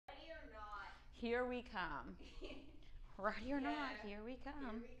Here we come. Ready or not, here we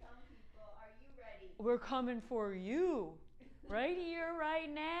come. Here we come, people. Are you ready? We're coming for you. Right here,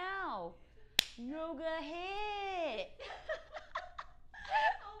 right now. Yoga HIIT.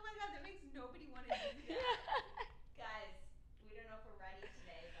 Oh my god, that makes nobody want to do that. Guys, we don't know if we're ready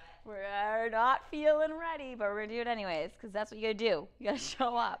today, but We're not feeling ready, but we're going to do it anyways because that's what you got to do. You got to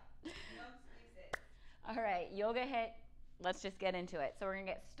show up. no excuses. All right, yoga HIIT. Let's just get into it. So we're going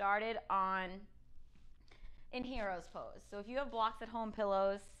to get started in hero's pose. So if you have blocks at home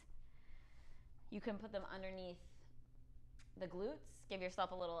pillows, you can put them underneath the glutes. Give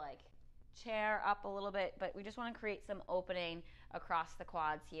yourself a little like chair up a little bit, but we just want to create some opening across the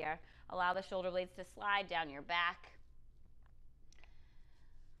quads here. Allow the shoulder blades to slide down your back.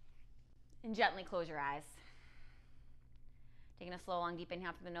 And gently close your eyes. Taking a slow, long, deep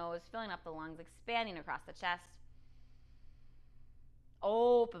inhale through the nose, filling up the lungs, expanding across the chest.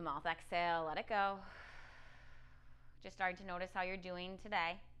 Open mouth, exhale, let it go. Just starting to notice how you're doing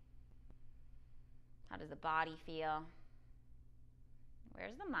today. How does the body feel?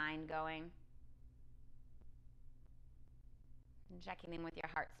 Where's the mind going? And checking in with your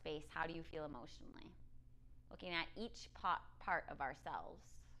heart space. How do you feel emotionally? Looking at each part of ourselves.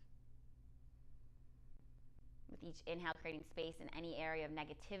 With each inhale, creating space in any area of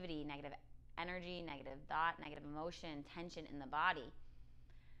negativity, negative energy, negative thought, negative emotion, tension in the body.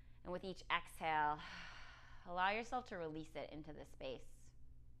 And with each exhale, allow yourself to release it into this space.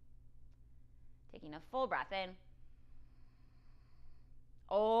 Taking a full breath in.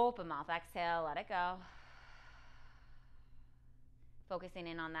 Open mouth, exhale, let it go. Focusing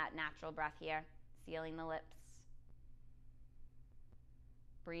in on that natural breath here, sealing the lips.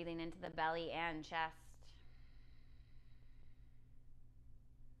 Breathing into the belly and chest.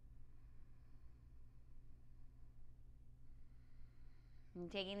 And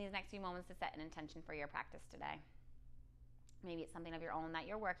taking these next few moments to set an intention for your practice today. Maybe it's something of your own that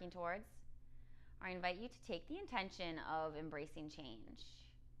you're working towards. Or I invite you to take the intention of embracing change.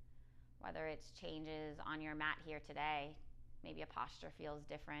 Whether it's changes on your mat here today, maybe a posture feels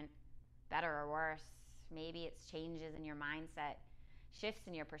different, better or worse. Maybe it's changes in your mindset, shifts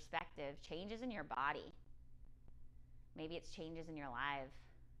in your perspective, changes in your body. Maybe it's changes in your life,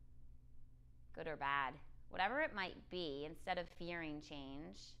 good or bad. Whatever it might be, instead of fearing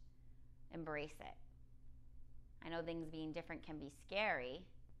change, embrace it. I know things being different can be scary,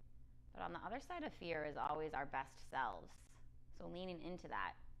 but on the other side of fear is always our best selves. So leaning into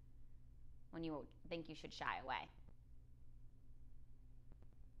that when you think you should shy away.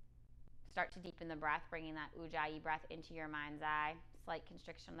 Start to deepen the breath, bringing that ujjayi breath into your mind's eye. Slight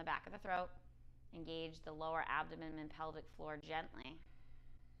constriction on the back of the throat. Engage the lower abdomen and pelvic floor gently.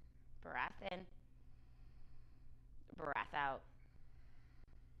 Breath in. Breath out.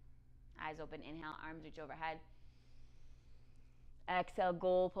 Eyes open, inhale, arms reach overhead. Exhale,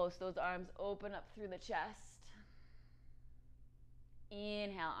 goal post those arms open up through the chest.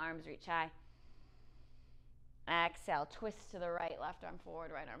 Inhale, arms reach high. Exhale, twist to the right, left arm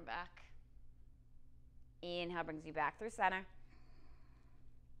forward, right arm back. Inhale brings you back through center.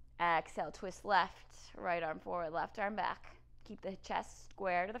 Exhale, twist left, right arm forward, left arm back. Keep the chest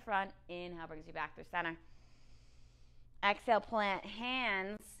square to the front. Inhale brings you back through center. Exhale, plant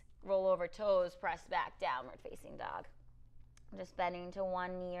hands, roll over toes, press back, downward facing dog. Just bending to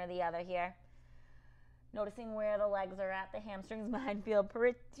one knee or the other here. Noticing where the legs are at. The hamstrings mine feel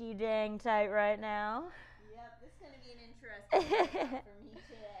pretty dang tight right now. Yep, this is going to be an interesting workout for me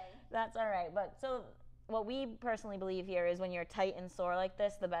today. That's all right. But so what we personally believe here is when you're tight and sore like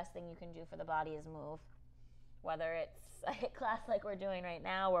this, the best thing you can do for the body is move. Whether it's a HIIT class like we're doing right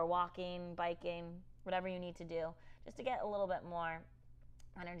now, or walking, biking, whatever you need to do, just to get a little bit more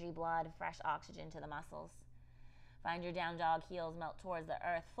energy, blood, fresh oxygen to the muscles. Find your down dog, heels melt towards the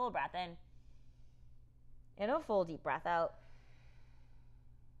earth. Full breath in. And a full deep breath out.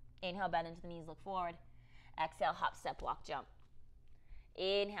 Inhale, bend into the knees, look forward. Exhale, hop, step, walk, jump.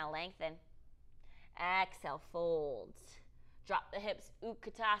 Inhale, lengthen. Exhale, fold. Drop the hips,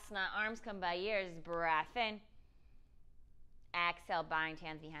 Utkatasana, arms come by ears. Breath in. Exhale, bind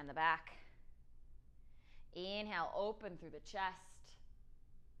hands behind the back. Inhale, open through the chest.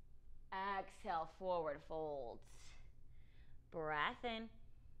 Exhale, forward fold. Breath in.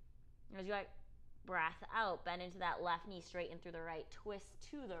 As you breath out, bend into that left knee, straighten through the right, twist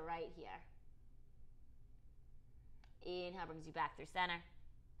to the right here. Inhale brings you back through center.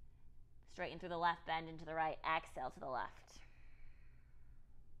 Straighten through the left, bend into the right, exhale to the left.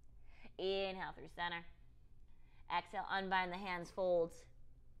 Inhale through center. Exhale, unbind the hands, fold.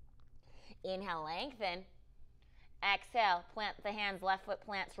 Inhale, lengthen. Exhale, plant the hands, left foot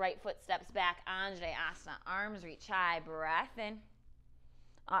plants, right foot steps back, Anjaneyasana, arms reach high, breath in.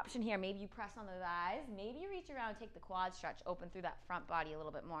 Option here, maybe you press on the thighs, maybe you reach around and take the quad stretch, open through that front body a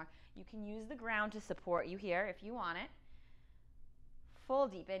little bit more. You can use the ground to support you here if you want it. Full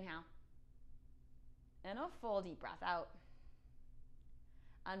deep inhale. And a full deep breath out.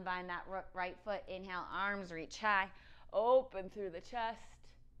 Unbind that right foot, inhale, arms reach high, open through the chest.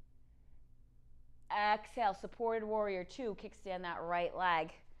 Exhale, supported warrior two, kickstand that right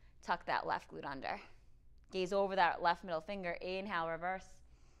leg, tuck that left glute under. Gaze over that left middle finger, inhale, reverse.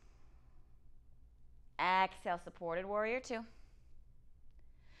 Exhale, supported warrior two.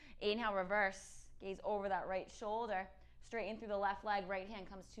 Inhale, reverse, gaze over that right shoulder, straighten through the left leg, right hand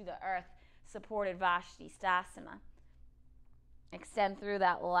comes to the earth, supported Vashisthasana. Extend through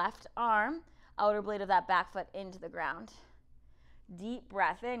that left arm, outer blade of that back foot into the ground. Deep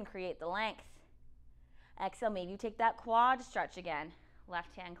breath in, create the length. Exhale, maybe you take that quad stretch again.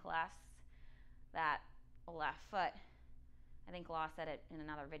 Left hand clasps that left foot. I think Law said it in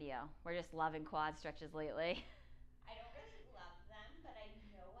another video. We're just loving quad stretches lately. I don't really love them, but I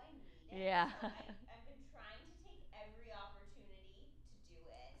know I need it. Yeah. So I've been trying to take every opportunity to do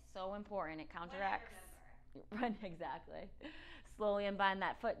it. So important. It counteracts. When I remember. Exactly. Slowly unbind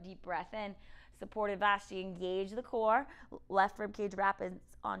that foot. Deep breath in. Supported Vashti. Engage the core. Left rib cage rapids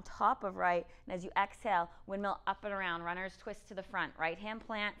on top of right. And as you exhale, windmill up and around. Runners twist to the front. Right hand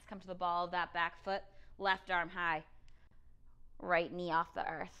plants. Come to the ball of that back foot. Left arm high. Right knee off the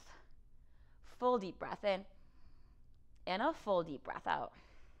earth. Full deep breath in. And a full deep breath out.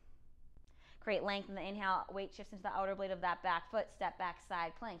 Create length in the inhale. Weight shifts into the outer blade of that back foot. Step back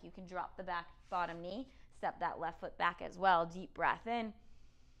side plank. You can drop the back bottom knee. Step that left foot back as well. Deep breath in.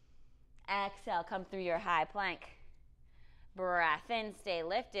 Exhale, come through your high plank. Breath in, stay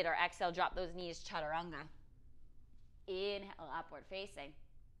lifted, or exhale, drop those knees, chaturanga. Inhale, upward facing.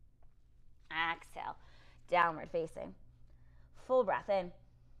 Exhale, downward facing. Full breath in.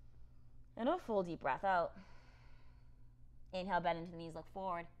 And a full deep breath out. Inhale, bend into the knees, look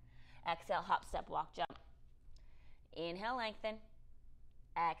forward. Exhale, hop, step, walk, jump. Inhale, lengthen.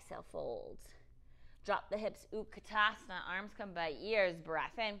 Exhale, fold. Drop the hips, Utkatasana, arms come by ears,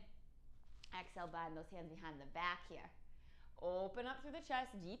 breath in. Exhale, bind those hands behind the back here. Open up through the chest,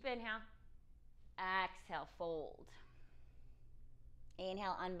 deep inhale. Exhale, fold.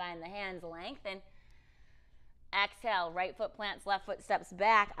 Inhale, unbind the hands, lengthen. Exhale, right foot plants, left foot steps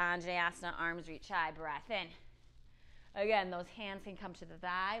back. Anjaneyasana, arms reach high, breath in. Again, those hands can come to the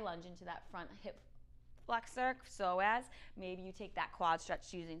thigh, lunge into that front hip flexor, psoas. Maybe you take that quad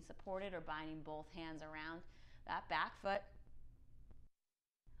stretch using supported or binding both hands around that back foot.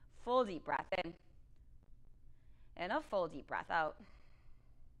 Full deep breath in. And a full deep breath out.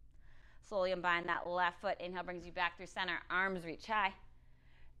 Slowly unbind that left foot. Inhale brings you back through center. Arms reach high.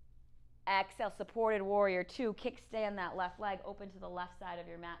 Exhale, supported warrior two. Kickstand that left leg. Open to the left side of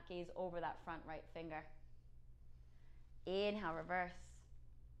your mat. Gaze over that front right finger. Inhale, reverse.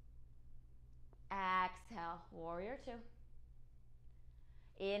 Exhale, warrior two.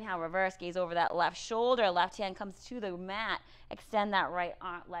 Inhale, reverse. Gaze over that left shoulder. Left hand comes to the mat. Extend that right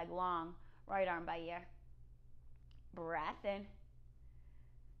leg long. Right arm by ear. Breath in.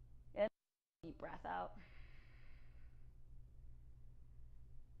 And deep breath out.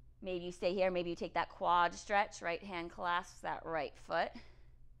 Maybe you stay here. Maybe you take that quad stretch. Right hand clasps that right foot.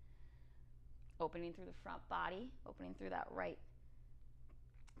 Opening through the front body. Opening through that right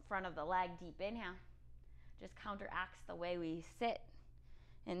front of the leg. Deep inhale. Just counteracts the way we sit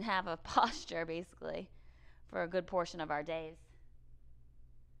and have a posture, basically, for a good portion of our days.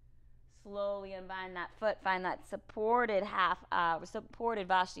 Slowly unbind that foot. Find that supported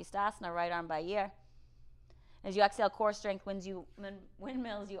Vashisthasana, right arm by ear. As you exhale, core strength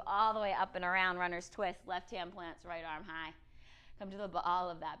windmills you all the way up and around. Runner's twist. Left hand plants, right arm high. Come to the ball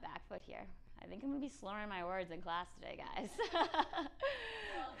of that back foot here. I think I'm going to be slurring my words in class today, guys. Well, you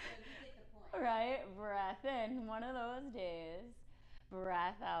get the point. Right? Breath in. One of those days.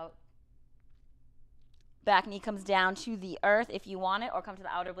 Breath out. Back knee comes down to the earth if you want it, or come to the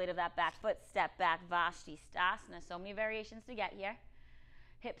outer blade of that back foot. Step back, Vashisthasana. So many variations to get here.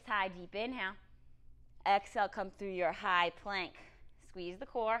 Hips high, deep inhale. Exhale, come through your high plank. Squeeze the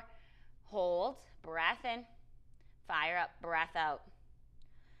core. Hold. Breath in. Fire up. Breath out.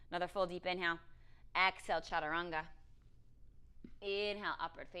 Another full deep inhale. Exhale, chaturanga. Inhale,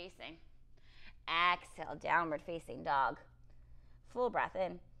 upward facing. Exhale, downward facing dog. Full breath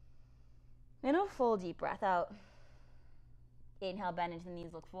in. And a full deep breath out. Inhale, bend into the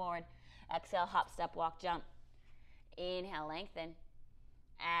knees, look forward. Exhale, hop, step, walk, jump. Inhale, lengthen.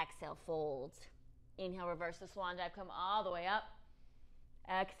 Exhale, fold. Inhale, reverse the swan dive, come all the way up.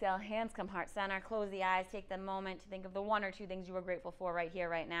 Exhale, hands come heart center. Close the eyes, take the moment to think of the 1 or 2 things you are grateful for right here,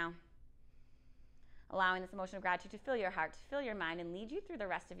 right now. Allowing this emotion of gratitude to fill your heart, to fill your mind, and lead you through the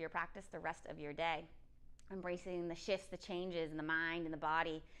rest of your practice, the rest of your day. Embracing the shifts, the changes in the mind and the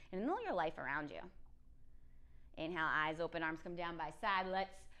body, and in all your life around you. Inhale, eyes open, arms come down by side.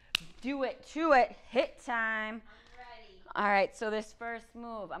 Let's do it to it. HIIT time. I'm ready. All right, so this first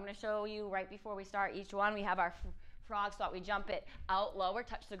move, I'm going to show you right before we start each one. We have our frog squat. We jump it out lower,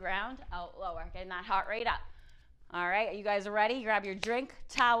 touch the ground, out lower, getting that heart rate up. All right, you guys are ready? Grab your drink,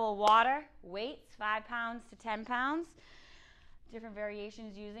 towel, water, weights, 5 pounds to 10 pounds. Different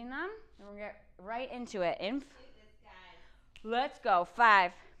variations using them. And we're going to get right into it. Do this, guys. Let's go.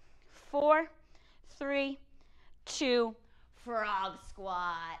 5, 4, 3, 2, frog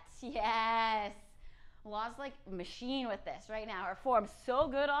squats. Yes. Law's like a machine with this right now. Her form's so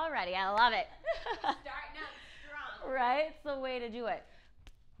good already. I love it. Starting out strong. Right? It's the way to do it.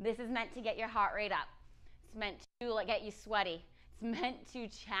 This is meant to get your heart rate up. It's meant to get you sweaty. It's meant to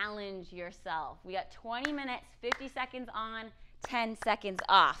challenge yourself. We got 20 minutes, 50 seconds on, 10 seconds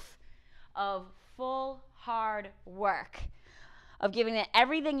off of full hard work, of giving it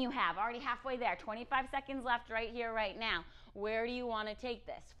everything you have. Already halfway there. 25 seconds left right here, right now. Where do you want to take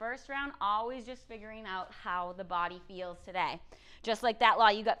this? First round, always just figuring out how the body feels today. Just like that, Law,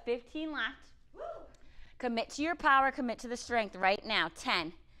 you got 15 left. Woo. Commit to your power, commit to the strength right now.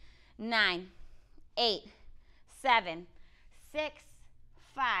 10, 9, 8, 7, 6,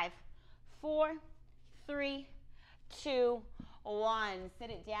 5, 4, 3, 2, 1. Sit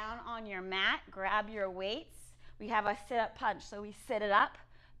it down on your mat. Grab your weights. We have a sit-up punch. So we sit it up,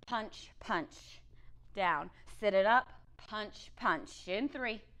 punch, punch. Down. Sit it up, punch, punch. In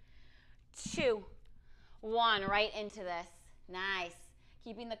 3, 2, 1. Right into this. Nice.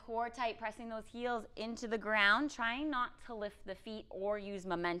 Keeping the core tight, pressing those heels into the ground. Trying not to lift the feet or use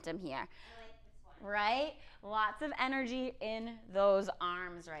momentum here. I like this one. Right? Lots of energy in those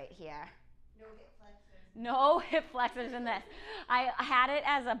arms right here. No hip flexors. No hip flexors in this. I had it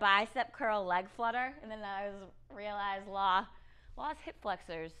as a bicep curl leg flutter, and then I realized Law's hip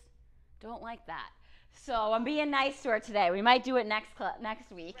flexors don't like that. So I'm being nice to her today. We might do it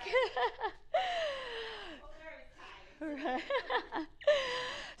next week. Right.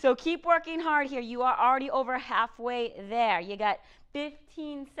 So keep working hard here. You are already over halfway there. You got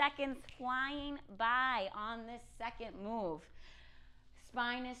 15 seconds flying by on this second move.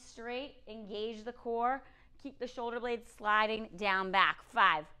 Spine is straight. Engage the core. Keep the shoulder blades sliding down back.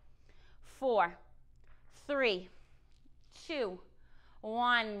 5, 4, 3, 2,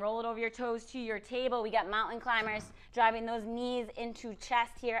 1. Roll it over your toes to your table. We got mountain climbers, driving those knees into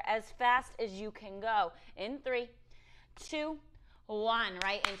chest here as fast as you can go. In 3, 2, 1.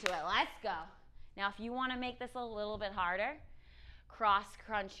 Right into it. Let's go. Now, if you want to make this a little bit harder, cross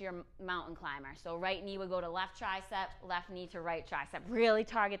crunch your mountain climber. So right knee would go to left tricep, left knee to right tricep. Really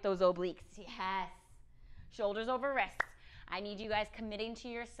target those obliques. Yes. Shoulders over wrists. I need you guys committing to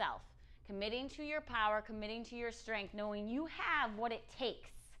yourself, committing to your power, committing to your strength, knowing you have what it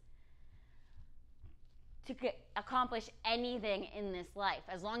takes to accomplish anything in this life,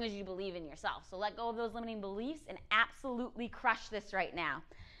 as long as you believe in yourself. So let go of those limiting beliefs and absolutely crush this right now.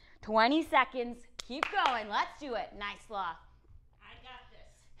 20 seconds. Keep going. Let's do it. Nice, Law. I got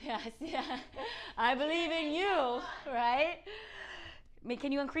this. Yes, yeah. I believe in you, right?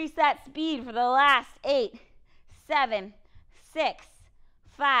 Can you increase that speed for the last 8, 7, 6,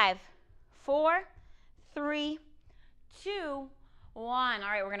 5, 4, 3, 2, 1. All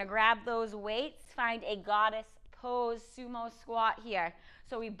right, we're going to grab those weights. Find a goddess pose sumo squat here.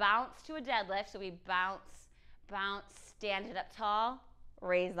 So we bounce to a deadlift. So we bounce, bounce, stand it up tall,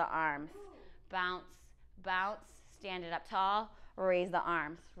 raise the arms. Bounce, bounce, stand it up tall, raise the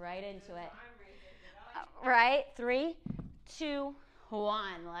arms. Right into it. Right? 3, 2,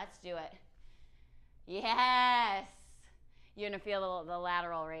 1. Let's do it. Yes. You're going to feel the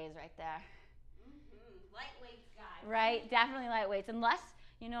lateral raise right there. Light weights, guys. Right? Definitely light weights. Unless,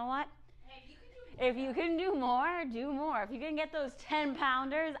 you know what? Hey, If you can do more, do more. If you can get those 10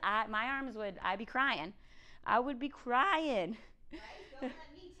 pounders, my arms I'd be crying. I would be crying. Right? Don't let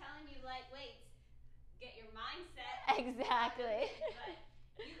me telling you light weights. Get your mindset. Exactly.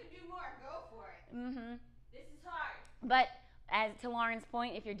 But you can do more. Go for it. Mm-hmm. This is hard. But as to Lauren's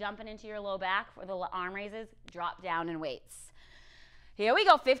point, if you're jumping into your low back for the arm raises, drop down in weights. Here we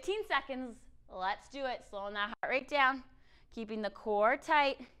go. 15 seconds. Let's do it. Slowing that heart rate down. Keeping the core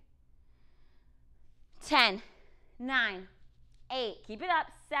tight. 10, 9, 8. Keep it up.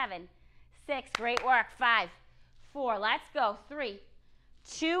 7, 6. Great work. 5, 4. Let's go. 3,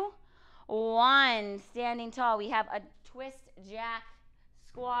 2, 1. Standing tall. We have a twist jack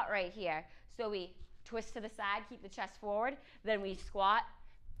squat right here. So we twist to the side, keep the chest forward, then we squat,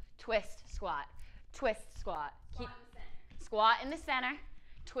 twist, squat, twist, squat. Squat in the center,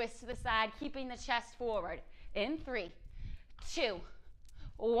 twist to the side, keeping the chest forward. In 3, 2,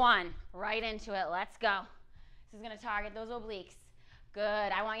 1. Right into it. Let's go. This is going to target those obliques. Good.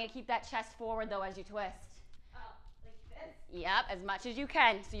 I want you to keep that chest forward, though, as you twist. Oh, like this? Yep, as much as you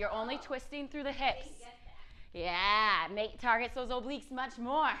can. So you're only twisting through the hips. Yeah, targets those obliques much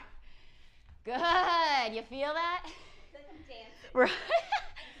more. Good. You feel that? It's like I'm dancing. Right.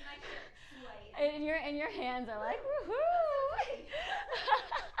 My shirt's sweaty. And your hands are like, woohoo.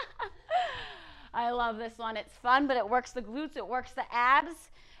 I love this one. It's fun, but it works the glutes. It works the abs.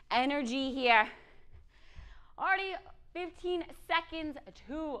 Energy here. Already 15 seconds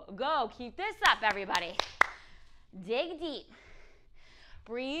to go. Keep this up, everybody. Dig deep.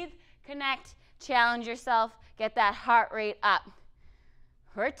 Breathe, connect, challenge yourself. Get that heart rate up.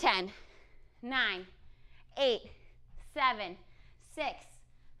 For 10, 9, 8, 7, 6,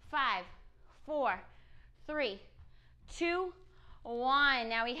 5, 4, 3, 2, 1.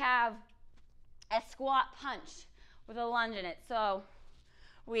 Now we have a squat punch with a lunge in it. So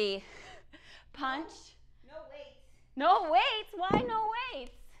we punch. No weights. No weights? Why no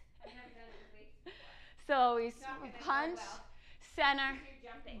weights? I've never done it with weights before. So we Not gonna go punch, well. center,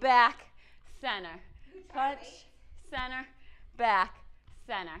 You're jumping. back, center. You try Punch, weights? center, back,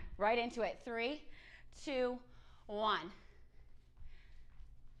 center. Right into it. 3, 2, 1.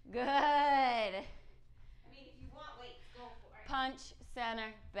 Good. I mean, if you want weights, go for it. Punch,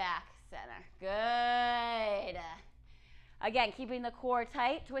 center, back, center. Good. Again, keeping the core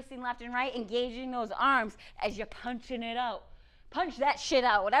tight, twisting left and right, engaging those arms as you're punching it out. Punch that shit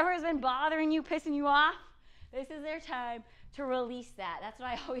out. Whatever has been bothering you, pissing you off, this is their time to release that. That's what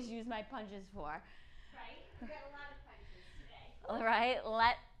I always use my punches for. Right? We got a lot of punches today. All right,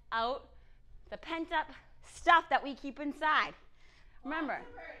 let out the pent up stuff that we keep inside. Remember,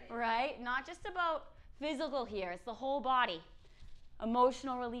 right? Not just about physical here, it's the whole body.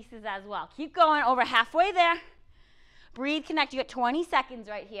 Emotional releases as well. Keep going, over halfway there. Breathe, connect. You got 20 seconds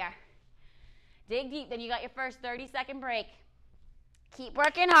right here. Dig deep, then you got your first 30-second break. Keep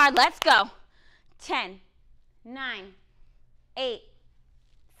working hard. Let's go. 10, 9, 8,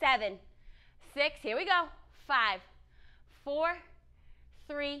 7, 6. Here we go. 5, 4,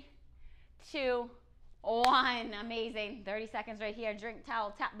 3, 2, 1. Amazing. 30 seconds right here. Drink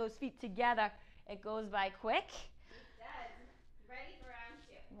towel. Tap those feet together. It goes by quick. It does. Ready for round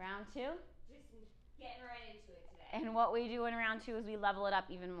 2. Round 2. Just getting right into it today. And what we do in round 2 is we level it up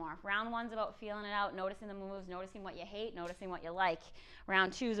even more. Round 1's about feeling it out, noticing the moves, noticing what you hate, noticing what you like.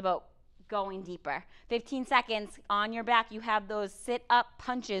 Round 2 is about going deeper. 15 seconds on your back. You have those sit-up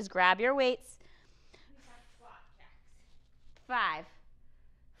punches. Grab your weights. We have squat jacks. 5,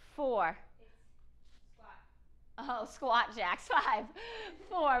 4. It's squat. Oh, squat jacks. 5,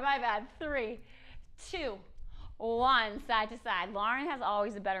 4. My bad. 3, 2, 1. Side to side. Lauren has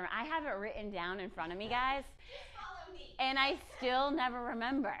always a better. I have it written down in front of me, guys. Follow me. And I still never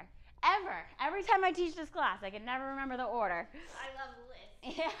remember. Ever. Every time I teach this class, I can never remember the order. I love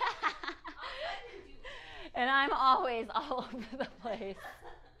lists. Yeah. I'll let you do it. And I'm always all over the place.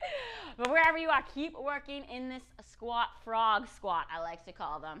 But wherever you are, keep working in this squat, frog squat, I like to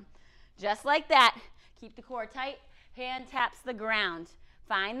call them. Just like that. Keep the core tight. Hand taps the ground.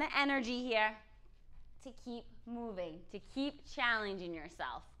 Find the energy here to keep moving, to keep challenging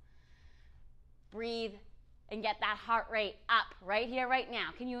yourself. Breathe and get that heart rate up right here, right now.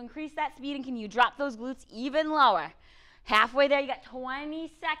 Can you increase that speed and can you drop those glutes even lower? Halfway there, you got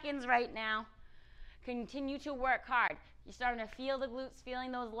 20 seconds right now. Continue to work hard. You're starting to feel the glutes,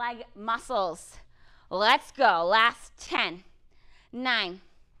 feeling those leg muscles. Let's go. Last 10, 9,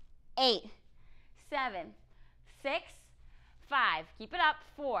 8, 7, 6, 5. Keep it up.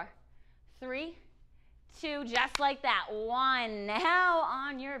 4, 3, 2, just like that. 1. Now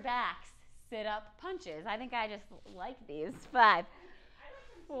on your backs. Sit up punches. I think I just like these. 5,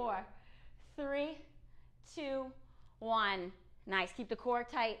 4, 3, 2, 1. Nice. Keep the core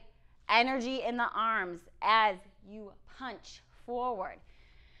tight. Energy in the arms as you punch forward.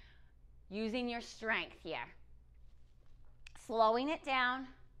 Using your strength here. Slowing it down.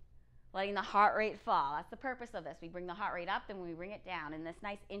 Letting the heart rate fall. That's the purpose of this. We bring the heart rate up, then we bring it down in this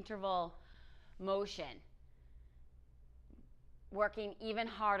nice interval motion. Working even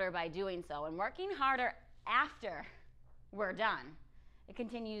harder by doing so, and working harder after we're done. It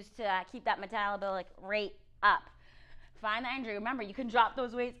continues to keep that metabolic rate up. Find the energy. Remember, you can drop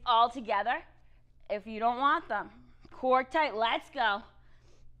those weights all together if you don't want them. Core tight. Let's go.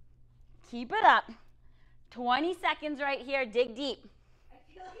 Keep it up. 20 seconds right here. Dig deep. I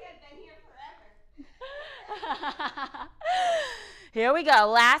feel like I've been here forever. Here we go.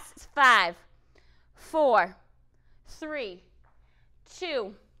 Last 5, 4, 3,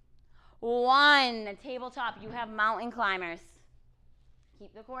 2, 1. Tabletop. You have mountain climbers.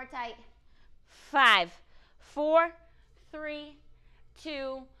 Keep the core tight. 5, 4, 3,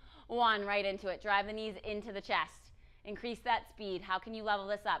 2, 1. Right into it. Drive the knees into the chest. Increase that speed. How can you level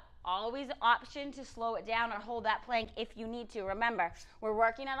this up? Always option to slow it down or hold that plank if you need to. Remember, we're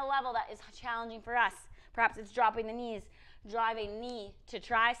working at a level that is challenging for us. Perhaps it's dropping the knees, driving knee to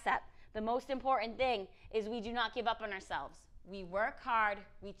tricep. The most important thing is we do not give up on ourselves. We work hard.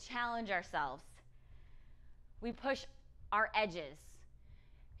 We challenge ourselves. We push our edges.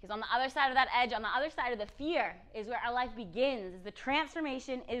 Because on the other side of that edge, on the other side of the fear is where our life begins. The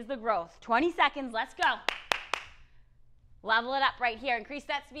transformation is the growth. 20 seconds. Let's go. Level it up right here. Increase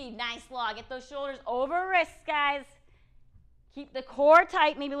that speed. Nice law. Get those shoulders over wrists, guys. Keep the core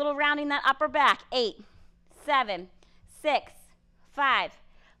tight. Maybe a little rounding that upper back. 8, 7, 6, 5,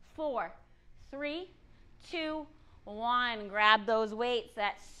 4, 3, 2, 1. Grab those weights.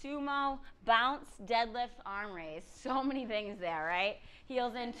 That sumo, bounce, deadlift, arm raise. So many things there, right?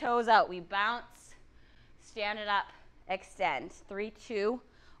 Heels in, toes out. We bounce, stand it up, extend. 3, 2,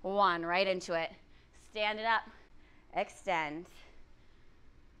 1. Right into it. Stand it up. Extend.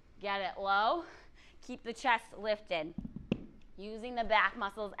 Get it low. Keep the chest lifted. Using the back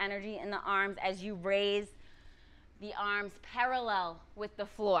muscles, energy in the arms as you raise the arms parallel with the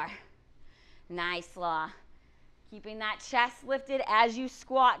floor. Nice law. Keeping that chest lifted as you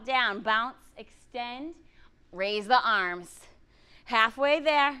squat down. Bounce, extend, raise the arms. Halfway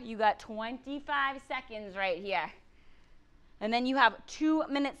there, you got 25 seconds right here. And then you have 2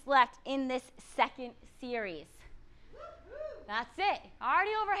 minutes left in this second series. That's it.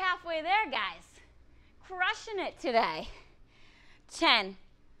 Already over halfway there, guys. Crushing it today. 10,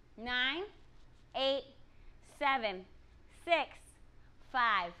 9, 8, 7, 6,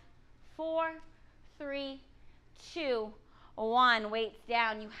 5, 4, 3, 2, 1. Weights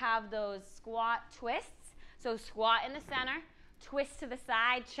down. You have those squat twists. So squat in the center, twist to the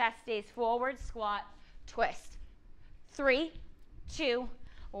side, chest stays forward, squat, twist. 3, 2,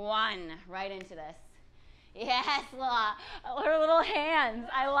 1. Right into this. Yes, Law. Her little hands.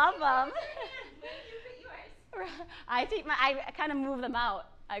 I love them. I kind of move them out.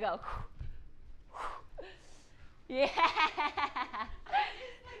 I go. Yeah.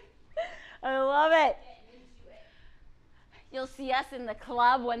 I love it. You'll see us in the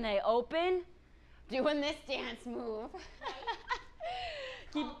club when they open doing this dance move.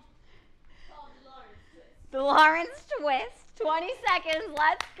 Keep the Lawrence twist. 20 seconds.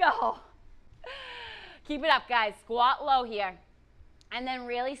 Let's go. Keep it up, guys. Squat low here. And then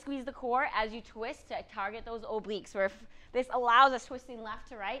really squeeze the core as you twist to target those obliques. Where this allows us twisting left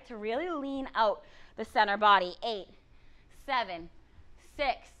to right to really lean out the center body. 8, 7,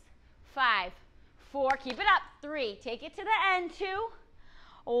 6, 5, 4. Keep it up. 3. Take it to the end. 2,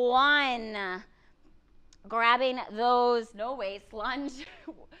 1. Grabbing those, no weights, lunge.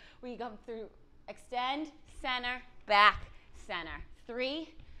 We come through, extend, center, back, center. 3,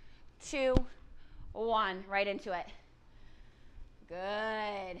 2, 1. Right into it.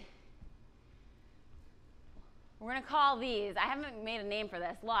 Good. We're going to call these. I haven't made a name for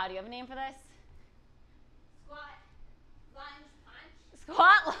this. Law, do you have a name for this? Squat, lunge, punch.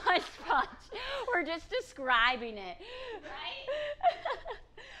 Squat, lunge, punch. We're just describing it. Right?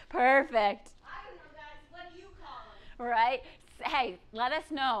 Perfect. I don't know, guys. What do you call them? Right? Hey, let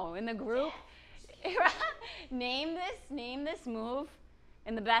us know in the group. Name this move.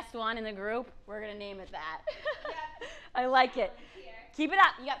 And the best one in the group, we're going to name it that. Yep. I like it. Keep it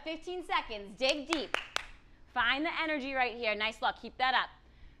up. You got 15 seconds. Dig deep. Find the energy right here. Nice look. Keep that up.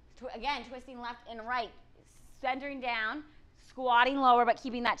 Again, twisting left and right. Centering down. Squatting lower, but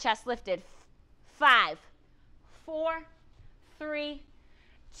keeping that chest lifted. 5, 4, 3,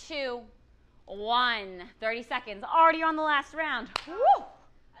 2, 1. 30 seconds. Already on the last round. Woo!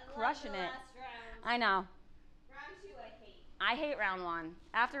 Crushing it. Last round. I know. Round 2, I hate. I hate round 1.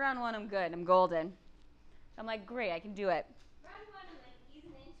 After round 1, I'm good. I'm golden. I'm like, great, I can do it. Round 1, I'm like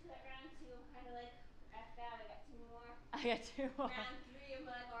easing into it. Round 2, I'm kind of like, F that, I got 2 more. I got 2 more. Round 3, I'm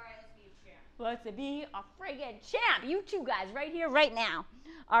like, all right, let's be a champ. Let's be a friggin' champ. You two guys right here, right now.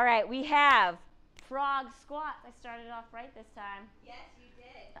 All right, we have frog squats. I started off right this time. Yes, you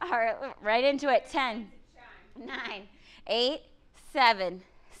did. All right, right into it. 10, 9, 8, 7,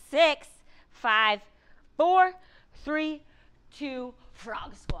 6, 5, 4, 3, 2,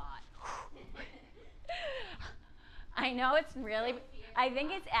 frog squat. I know it's really, I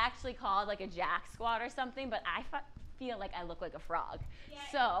think it's actually called like a jack squat or something, but I feel like I look like a frog. Yeah,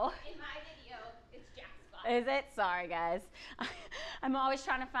 So in my video, it's jack squat. is it? Sorry, guys. I'm always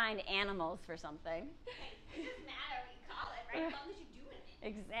trying to find animals for something. Hey, it doesn't matter what you call it, right? As long as you're doing it.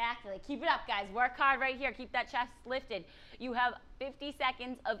 Exactly. Keep it up, guys. Work hard right here. Keep that chest lifted. You have 50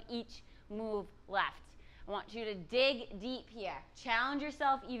 seconds of each move left. I want you to dig deep here. Challenge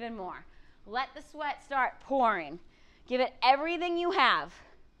yourself even more. Let the sweat start pouring. Give it everything you have.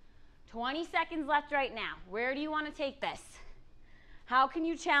 20 seconds left right now. Where do you want to take this? How can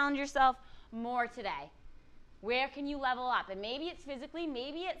you challenge yourself more today? Where can you level up? And maybe it's physically,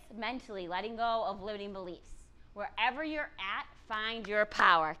 maybe it's mentally, letting go of limiting beliefs. Wherever you're at, find your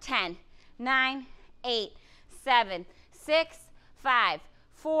power. 10, 9, 8, 7, 6, 5,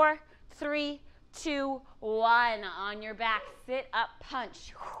 4, 3, 2, 1. On your back, sit up,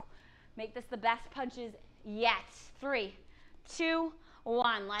 punch. Make this the best punches yet. 3, 2,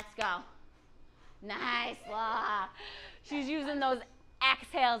 1. Let's go. Nice, Law. She's using those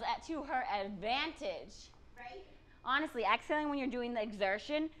exhales to her advantage. Right? Honestly, exhaling when you're doing the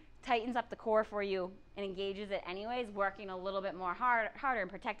exertion tightens up the core for you and engages it anyways, working a little bit more harder and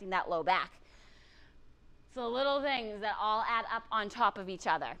protecting that low back. So little things that all add up on top of each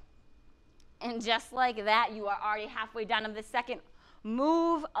other. And just like that, you are already halfway done of the second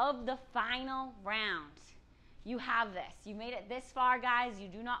move of the final round. You have this. You made it this far, guys. You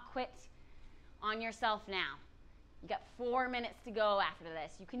do not quit on yourself now. You got 4 minutes to go after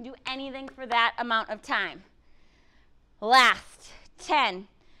this. You can do anything for that amount of time. Last. 10,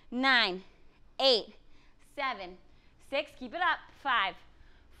 9, 8, 7, 6. Keep it up. 5,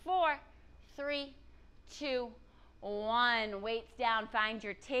 4, 3, 2, 1. Weights down. Find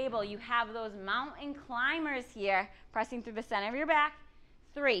your table. You have those mountain climbers here, pressing through the center of your back.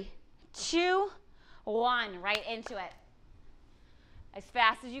 3, 2, 1. Right into it. As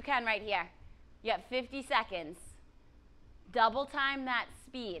fast as you can right here. You got 50 seconds. Double time that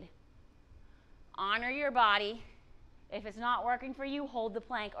speed. Honor your body. If it's not working for you, hold the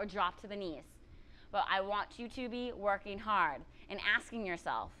plank or drop to the knees. But I want you to be working hard and asking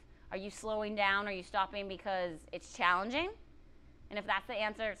yourself, are you slowing down? Are you stopping because it's challenging? And if that's the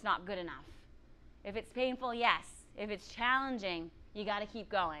answer, it's not good enough. If it's painful, yes. If it's challenging, you got to keep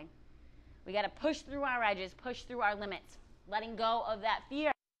going. We got to push through our edges, push through our limits, letting go of that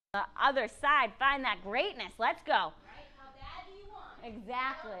fear. The other side, find that greatness. Let's go. Right? How bad do you want?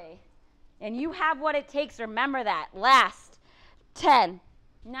 Exactly. And you have what it takes. Remember that. Last. 10,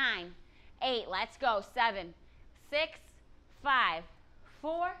 9, 8. Let's go. 7, 6, 5,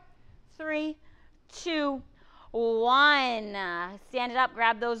 4, 3, 2, 1. Stand it up.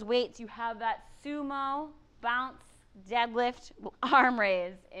 Grab those weights. You have that sumo, bounce, deadlift, arm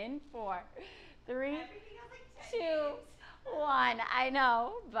raise. In 4, 3, 2, 1. I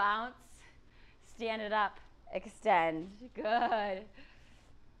know. Bounce. Stand it up. Extend. Good.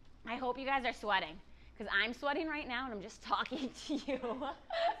 I hope you guys are sweating, because I'm sweating right now and I'm just talking to you.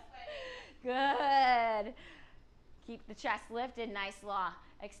 Good. Keep the chest lifted. Nice, Law.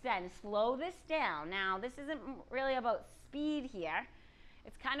 Extend. Slow this down. Now, this isn't really about speed here.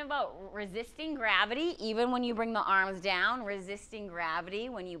 It's kind of about resisting gravity, even when you bring the arms down, resisting gravity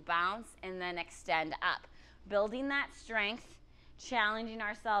when you bounce and then extend up. Building that strength, challenging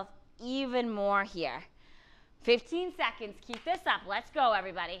ourselves even more here. 15 seconds. Keep this up. Let's go,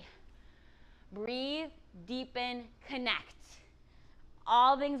 everybody. Breathe, deepen, connect.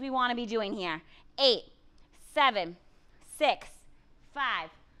 All things we want to be doing here. 8, 7, 6, 5,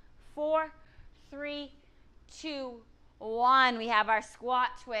 4, 3, 2, 1. We have our squat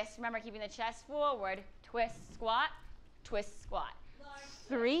twist. Remember, keeping the chest forward. Twist, squat, twist, squat.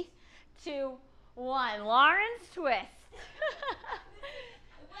 3, 2, 1. Lauren's twist.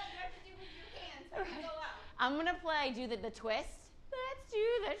 I'm going to play do the twist. Let's do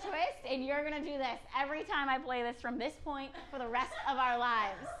the twist. And you're going to do this every time I play this from this point for the rest of our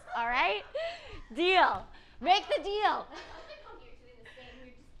lives. All right? Deal. Make the deal.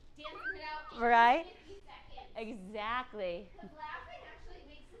 Right? Exactly. Laughing actually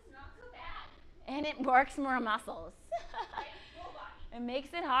makes this not so bad. And it works more muscles. It makes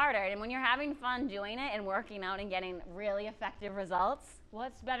it harder. And when you're having fun doing it and working out and getting really effective results,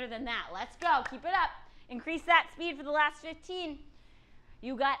 what's better than that? Let's go. Keep it up. Increase that speed for the last 15.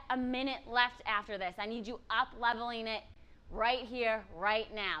 You got a minute left after this. I need you up leveling it right here, right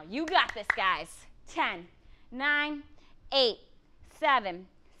now. You got this, guys. 10, 9, 8, 7,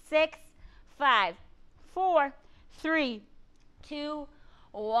 6, 5, 4, 3, 2,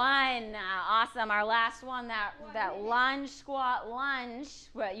 1. Awesome. Our last one, that lunge, squat, lunge,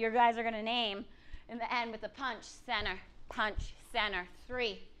 what you guys are going to name in the end with the punch, center, punch, center.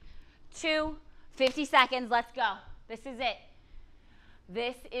 3, 2, 50 seconds. Let's go. This is it.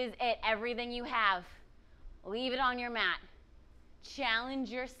 This is it. Everything you have. Leave it on your mat. Challenge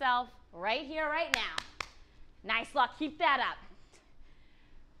yourself right here, right now. Nice luck. Keep that up.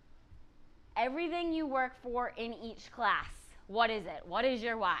 Everything you work for in each class, what is it? What is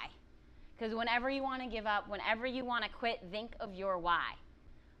your why? Because whenever you want to give up, whenever you want to quit, think of your why.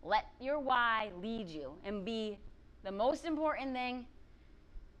 Let your why lead you and be the most important thing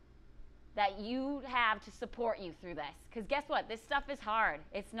that you have to support you through this. Because guess what? This stuff is hard.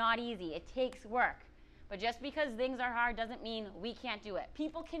 It's not easy. It takes work. But just because things are hard doesn't mean we can't do it.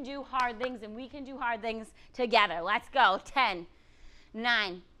 People can do hard things, and we can do hard things together. Let's go. 10,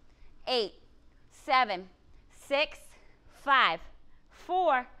 9, 8, 7, 6, 5,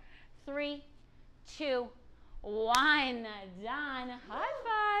 4, 3, 2, 1. Done. High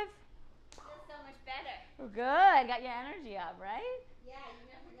five. Feels so much better. Good. Got your energy up, right? Yeah, you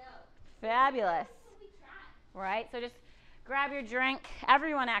never know. Fabulous. That's what we try. Right? So just grab your drink.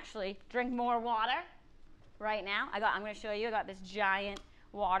 Everyone actually drink more water right now. I'm going to show you. I got this giant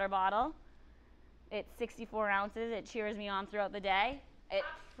water bottle. It's 64 ounces. It cheers me on throughout the day. It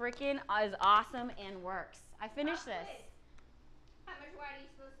freaking is awesome and works. I finished this. How much water are you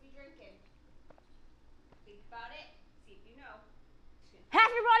supposed to be drinking? Think about it. See if you know. Half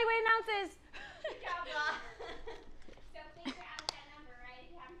your body weight in ounces. Good job, Blah. So figure out that number, right? If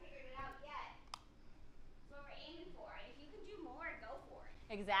you haven't figured it out yet. That's what we're aiming for. And if you can do more, go for it.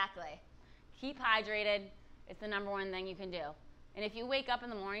 Exactly. Keep hydrated. It's the number one thing you can do. And if you wake up in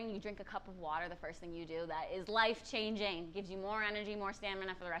the morning, you drink a cup of water, the first thing you do, that is life-changing. Gives you more energy, more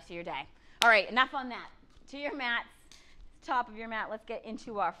stamina for the rest of your day. All right, enough on that. To your mats, top of your mat, let's get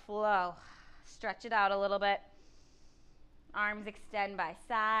into our flow. Stretch it out a little bit. Arms extend by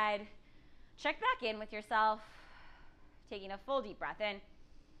side. Check back in with yourself. Taking a full deep breath in.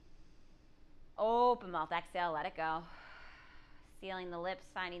 Open mouth, exhale, let it go. Sealing the lips,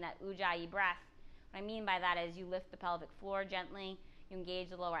 finding that ujjayi breath. What I mean by that is you lift the pelvic floor gently, you engage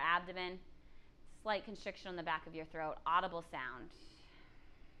the lower abdomen, slight constriction on the back of your throat, audible sound.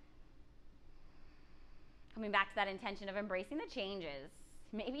 Coming back to that intention of embracing the changes,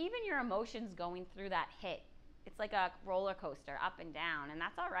 maybe even your emotions going through that HIIT. It's like a roller coaster, up and down, and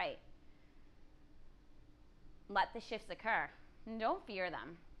that's all right. Let the shifts occur, and don't fear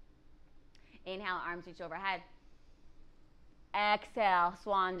them. Inhale, arms reach overhead. Exhale,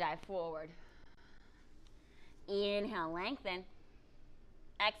 swan dive forward. Inhale, lengthen.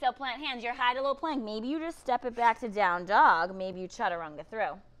 Exhale, plant hands. Your high to low plank. Maybe you just step it back to down dog. Maybe you chaturanga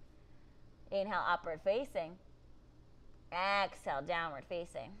through. Inhale, upward facing. Exhale, downward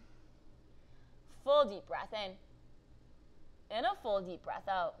facing. Full deep breath in. And a full deep breath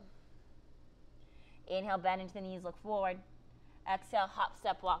out. Inhale, bend into the knees, look forward. Exhale, hop,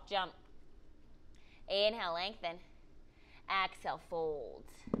 step, walk, jump. Inhale, lengthen. Exhale, fold.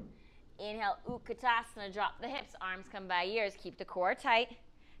 Inhale, Utkatasana, drop the hips, arms come by ears, keep the core tight.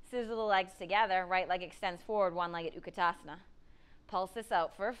 Scissor the legs together, right leg extends forward, one-legged Utkatasana. Pulse this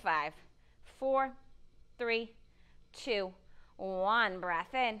out for 5, 4, 3, 2, 1.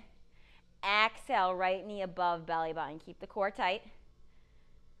 Breath in. Exhale, right knee above belly button. Keep the core tight.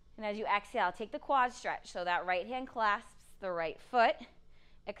 And as you exhale, take the quad stretch. So that right hand clasps the right foot.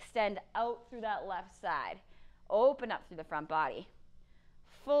 Extend out through that left side. Open up through the front body.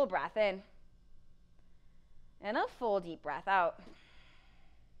 Full breath in. And a full deep breath out.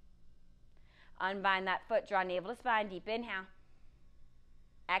 Unbind that foot, draw navel to spine, deep inhale.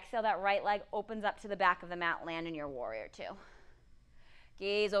 Exhale, that right leg opens up to the back of the mat, land in your warrior two.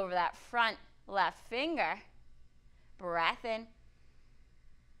 Gaze over that front left finger. Breath in.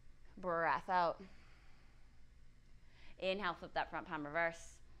 Breath out. Inhale, flip that front palm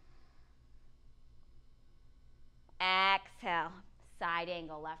reverse. Exhale, side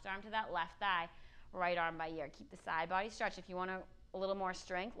angle, left arm to that left thigh, right arm by ear. Keep the side body stretched. If you want a little more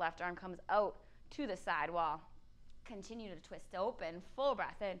strength, left arm comes out to the side wall. Continue to twist open, full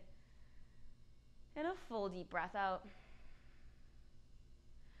breath in. And a full deep breath out.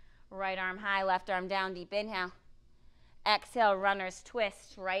 Right arm high, left arm down, deep inhale. Exhale, runner's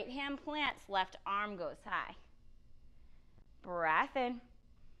twist. Right hand plants, left arm goes high. Breath in.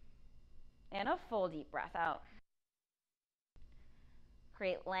 And a full deep breath out.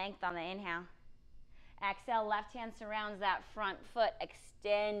 Create length on the inhale. Exhale, left hand surrounds that front foot.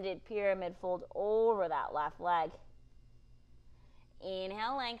 Extended pyramid fold over that left leg.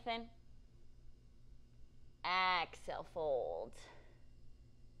 Inhale, lengthen. Exhale, fold.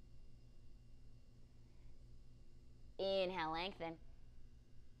 Inhale, lengthen.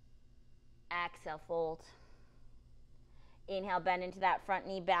 Exhale, fold. Inhale, bend into that front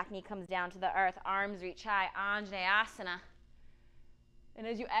knee, back knee comes down to the earth, arms reach high, Anjaneyasana. And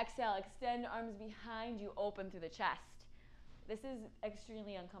as you exhale, extend arms behind you, open through the chest. This is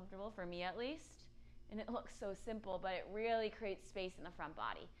extremely uncomfortable for me at least, and it looks so simple, but it really creates space in the front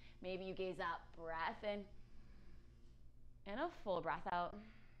body. Maybe you gaze up, breath in, and a full breath out.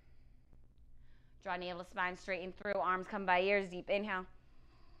 Draw navel to spine, straighten through, arms come by ears, deep inhale.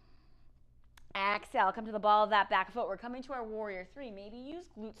 Exhale, come to the ball of that back foot. We're coming to our warrior three. Maybe use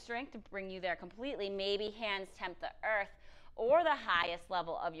glute strength to bring you there completely. Maybe hands tempt the earth or the highest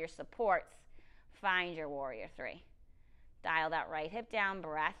level of your supports. Find your warrior three. Dial that right hip down,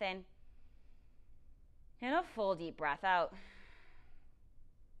 breath in, and a full deep breath out.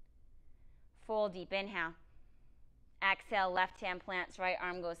 Full deep inhale. Exhale, left hand plants, right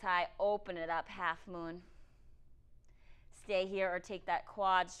arm goes high. Open it up, half moon. Stay here or take that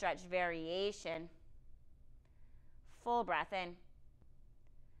quad stretch variation. Full breath in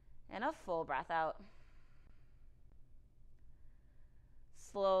and a full breath out.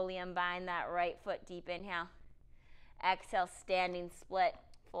 Slowly unbind that right foot, deep inhale. Exhale, standing split.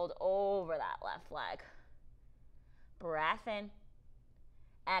 Fold over that left leg. Breath in.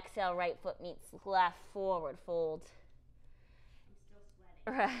 Exhale, right foot meets left, forward fold. I'm still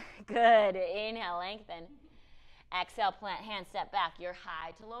sweating. Good. Inhale, lengthen. Exhale, plant, hand, step back. Your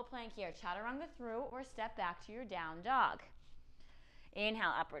high to low plank here. Chaturanga through or step back to your down dog.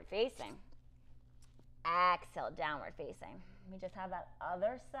 Inhale, upward facing. Exhale, downward facing. We just have that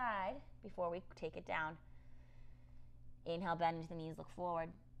other side before we take it down. Inhale, bend into the knees, look forward.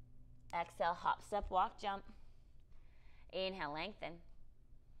 Exhale, hop, step, walk, jump. Inhale, lengthen.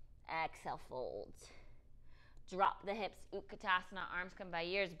 Exhale, fold. Drop the hips, Utkatasana, arms come by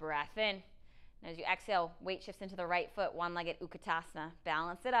ears, breath in. And as you exhale, weight shifts into the right foot, one-legged Utkatasana.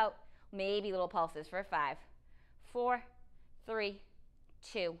 Balance it out. Maybe little pulses for 5, 4, 3,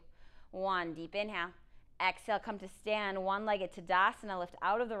 2, 1. Deep inhale. Exhale, come to stand, one-legged Tadasana. Lift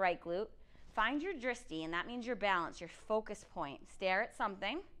out of the right glute. Find your drishti, and that means your balance, your focus point. Stare at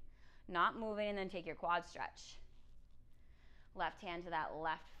something, not moving, and then take your quad stretch. Left hand to that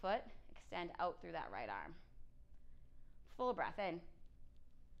left foot. Extend out through that right arm. Full breath in.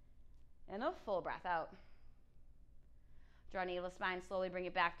 And a full breath out. Draw navel to spine, slowly bring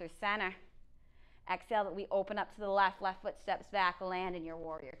it back through center. Exhale, that we open up to the left. Left foot steps back, land in your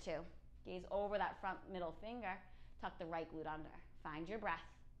warrior two. Gaze over that front middle finger. Tuck the right glute under. Find your breath.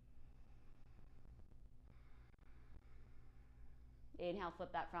 Inhale,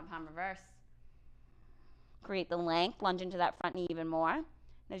 flip that front palm reverse. Create the length, lunge into that front knee even more. And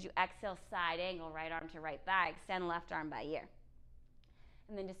as you exhale, side angle, right arm to right thigh. Extend left arm by ear.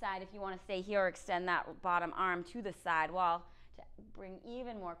 And then decide if you want to stay here or extend that bottom arm to the side wall to bring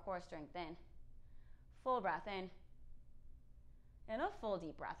even more core strength in. Full breath in. And a full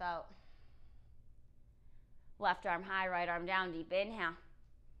deep breath out. Left arm high, right arm down, deep inhale.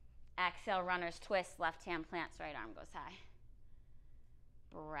 Exhale, runner's twist, left hand plants, right arm goes high.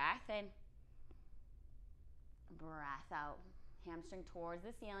 Breath in. Breath out. Hamstring towards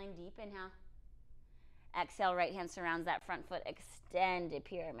the ceiling, deep inhale. Exhale, right hand surrounds that front foot, extended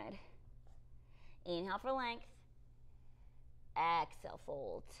pyramid. Inhale for length. Exhale,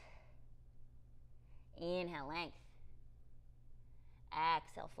 fold. Inhale, length.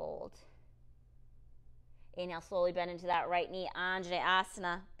 Exhale, fold. Inhale, slowly bend into that right knee,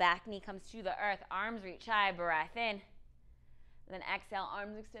 Anjaneyasana. Back knee comes to the earth, arms reach high, breath in. Then exhale,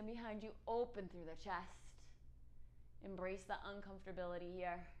 arms extend behind you, open through the chest. Embrace the uncomfortability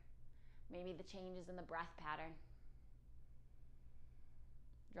here. Maybe the changes in the breath pattern.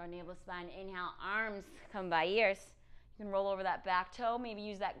 Draw navel to spine, inhale, arms come by ears. You can roll over that back toe, maybe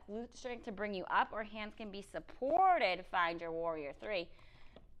use that glute strength to bring you up, or hands can be supported. Find your warrior three.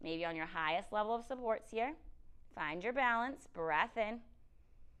 Maybe on your highest level of supports here. Find your balance, breath in,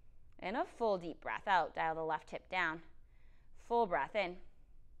 and a full deep breath out. Dial the left hip down. Full breath in.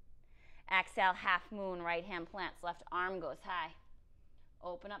 Exhale, half moon, right hand plants, left arm goes high.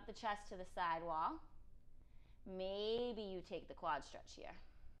 Open up the chest to the side wall. Maybe you take the quad stretch here.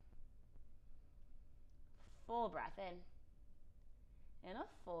 Full breath in. And a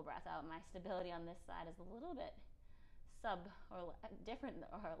full breath out. My stability on this side is a little bit different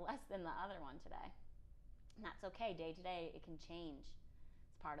or less than the other one today. And that's okay. Day to day, it can change.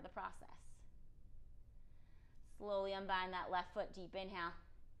 It's part of the process. Slowly unbind that left foot, deep inhale.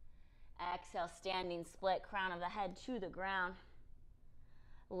 Exhale, standing split, crown of the head to the ground.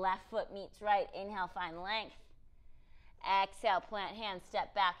 Left foot meets right. Inhale, find length. Exhale, plant hands,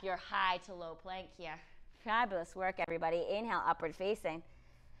 step back. Your high to low plank here. Fabulous work, everybody. Inhale, upward facing.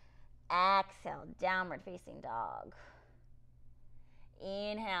 Exhale, downward facing dog.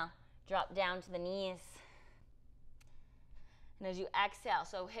 Inhale, drop down to the knees. And as you exhale,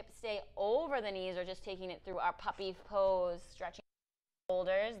 so hips stay over the knees or just taking it through our puppy pose, stretching the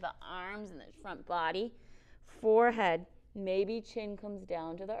shoulders, the arms, and the front body. Forehead, maybe chin comes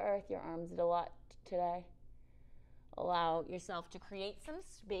down to the earth. Your arms did a lot today. Allow yourself to create some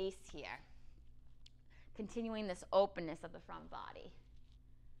space here. Continuing this openness of the front body.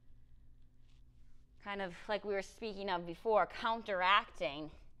 Kind of like we were speaking of before,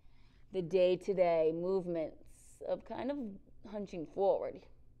 counteracting the day-to-day movements of kind of hunching forward.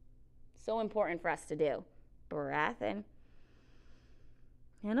 So important for us to do. Breath in.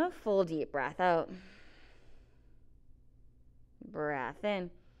 And a full deep breath out. Breath in.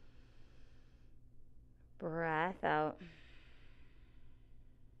 Breath out.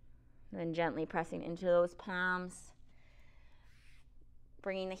 Then gently pressing into those palms.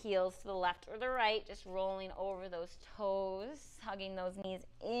 Bringing the heels to the left or the right, just rolling over those toes, hugging those knees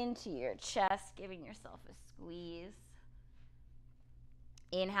into your chest, giving yourself a squeeze.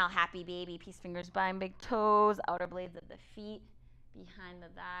 Inhale, happy baby, peace fingers behind big toes, outer blades of the feet behind the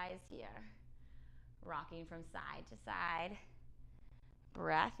thighs here. Rocking from side to side.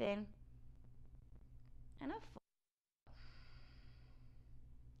 Breath in. And a full.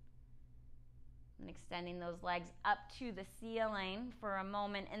 And extending those legs up to the ceiling for a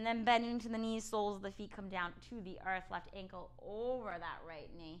moment, and then bending to the knees, soles of the feet come down to the earth, left ankle over that right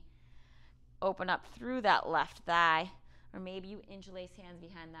knee. Open up through that left thigh, or maybe you interlace hands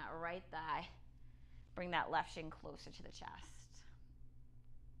behind that right thigh. Bring that left shin closer to the chest.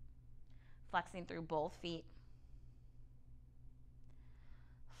 Flexing through both feet.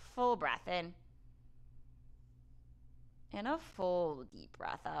 Full breath in. And a full deep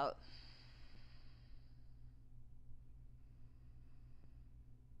breath out.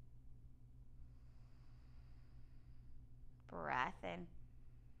 Breath in.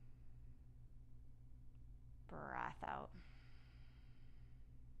 Breath out.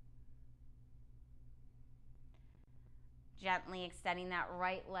 Gently extending that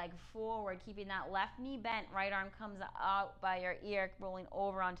right leg forward, keeping that left knee bent. Right arm comes out by your ear, rolling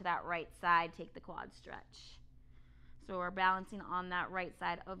over onto that right side. Take the quad stretch. So we're balancing on that right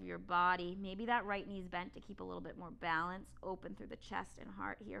side of your body. Maybe that right knee's bent to keep a little bit more balance. Open through the chest and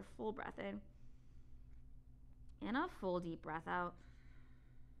heart here. Full breath in. And a full deep breath out.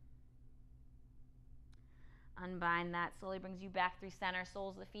 Unbind that. Slowly brings you back through center.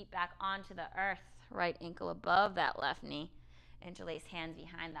 Soles of the feet back onto the earth. Right ankle above that left knee. Interlace hands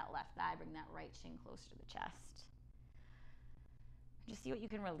behind that left thigh. Bring that right shin closer to the chest. Just see what you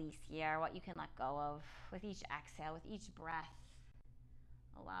can release here, what you can let go of with each exhale, with each breath.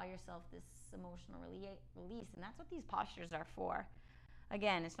 Allow yourself this emotional release, and that's what these postures are for.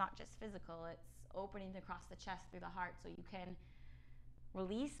 Again, it's not just physical, it's opening across the chest through the heart so you can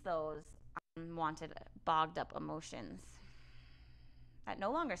release those unwanted, bogged up emotions that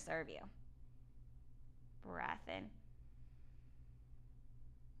no longer serve you. Breath in.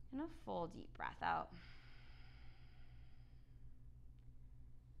 And a full deep breath out.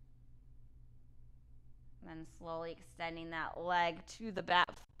 And then slowly extending that leg to the back,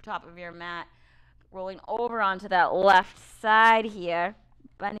 top of your mat, rolling over onto that left side here,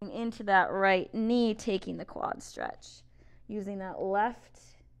 bending into that right knee, taking the quad stretch. Using that left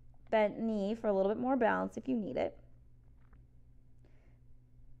bent knee for a little bit more balance if you need it.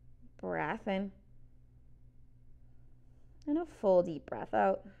 Breath in. And a full deep breath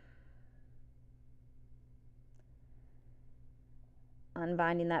out.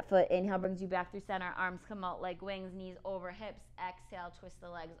 Unbinding that foot. Inhale brings you back through center. Arms come out like wings, knees over hips. Exhale, twist the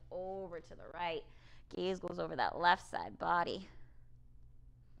legs over to the right. Gaze goes over that left side body.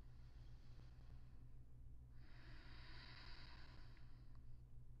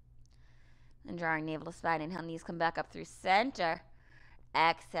 And drawing navel to spine. Inhale, knees come back up through center.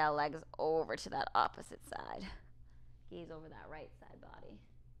 Exhale, legs over to that opposite side. Gaze over that right side body.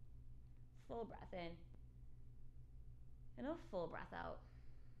 Full breath in. And a full breath out.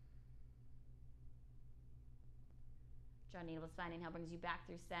 Draw navel to spine. Inhale brings you back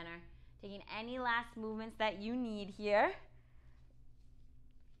through center. Taking any last movements that you need here.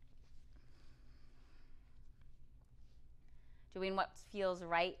 Doing what feels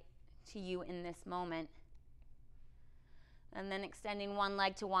right to you in this moment. And then extending one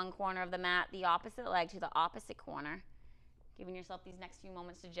leg to one corner of the mat, the opposite leg to the opposite corner. Giving yourself these next few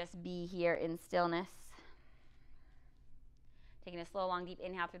moments to just be here in stillness. Taking a slow, long, deep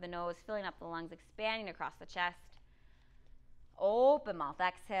inhale through the nose, filling up the lungs, expanding across the chest. Open mouth,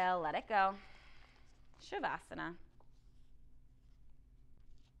 exhale, let it go. Shavasana.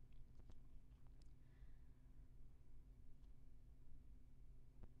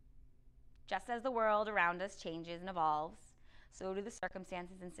 Just as the world around us changes and evolves, so do the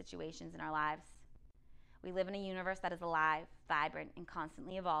circumstances and situations in our lives. We live in a universe that is alive, vibrant, and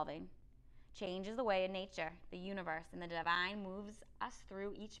constantly evolving. Change is the way in nature, the universe, and the divine moves us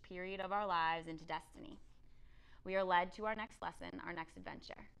through each period of our lives into destiny. We are led to our next lesson, our next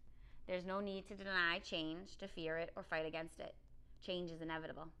adventure. There's no need to deny change, to fear it, or fight against it. Change is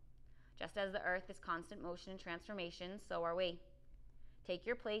inevitable. Just as the earth is constant motion and transformation, so are we. Take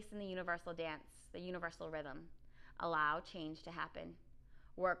your place in the universal dance, the universal rhythm. Allow change to happen.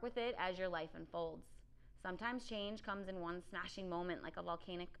 Work with it as your life unfolds. Sometimes change comes in one smashing moment like a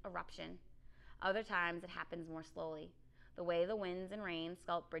volcanic eruption. Other times it happens more slowly, the way the winds and rain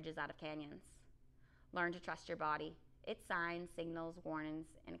sculpt bridges out of canyons. Learn to trust your body, its signs, signals, warnings,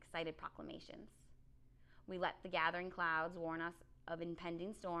 and excited proclamations. We let the gathering clouds warn us of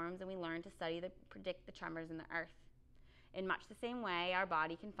impending storms, and we learn to predict the tremors in the earth. In much the same way, our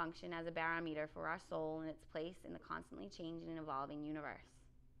body can function as a barometer for our soul and its place in the constantly changing and evolving universe.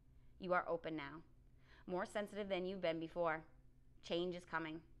 You are open now, more sensitive than you've been before. Change is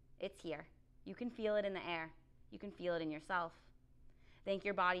coming. It's here. You can feel it in the air. You can feel it in yourself. Thank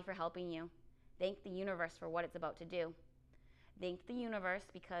your body for helping you. Thank the universe for what it's about to do. Thank the universe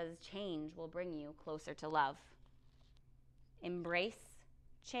because change will bring you closer to love. Embrace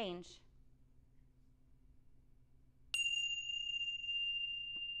change.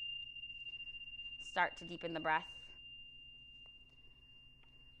 Start to deepen the breath.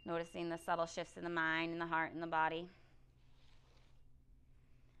 Noticing the subtle shifts in the mind and the heart and the body.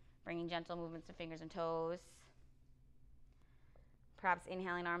 Bringing gentle movements to fingers and toes. Perhaps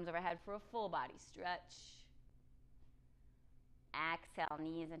inhaling arms overhead for a full body stretch. Exhale,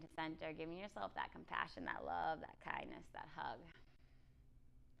 knees into center, giving yourself that compassion, that love, that kindness, that hug.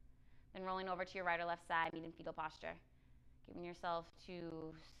 Then rolling over to your right or left side, meeting fetal posture. Giving yourself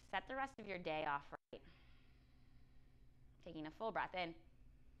to set the rest of your day off right. Taking a full breath in.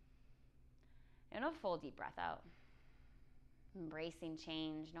 And a full deep breath out. Embracing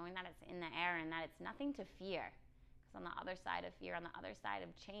change, knowing that it's in the air and that it's nothing to fear. Because on the other side of fear, on the other side of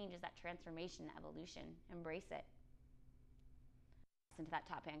change is that transformation, that evolution. Embrace it. Into that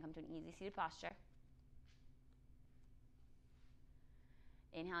top hand, come to an easy seated posture.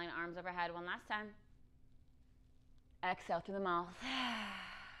 Inhaling arms overhead one last time. Exhale through the mouth.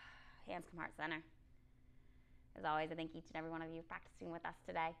 Hands come heart center. As always, I thank each and every one of you practicing with us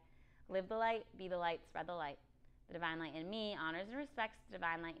today. Live the light, be the light, spread the light. The divine light in me honors and respects the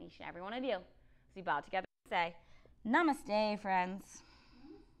divine light in each and every one of you. So we bow together and say, Namaste, friends.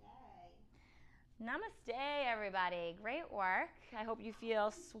 Namaste, everybody. Great work. I hope you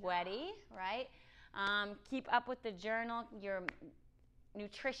feel sweaty, right? Keep up with the journal, your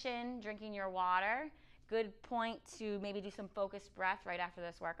nutrition, drinking your water. Good point to maybe do some focused breath right after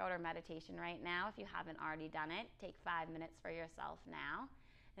this workout or meditation right now. If you haven't already done it, take 5 minutes for yourself now.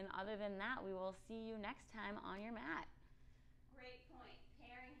 And other than that, we will see you next time on your mat. Great point.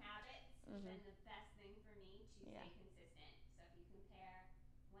 Pairing habits has been the best thing for me to stay consistent. So if you can pair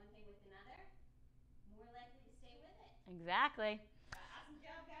one thing with another, more likely to stay with it. Exactly. Awesome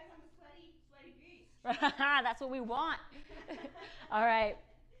job, guys. I'm a sweaty beast. That's what we want. All right.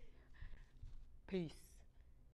 Peace.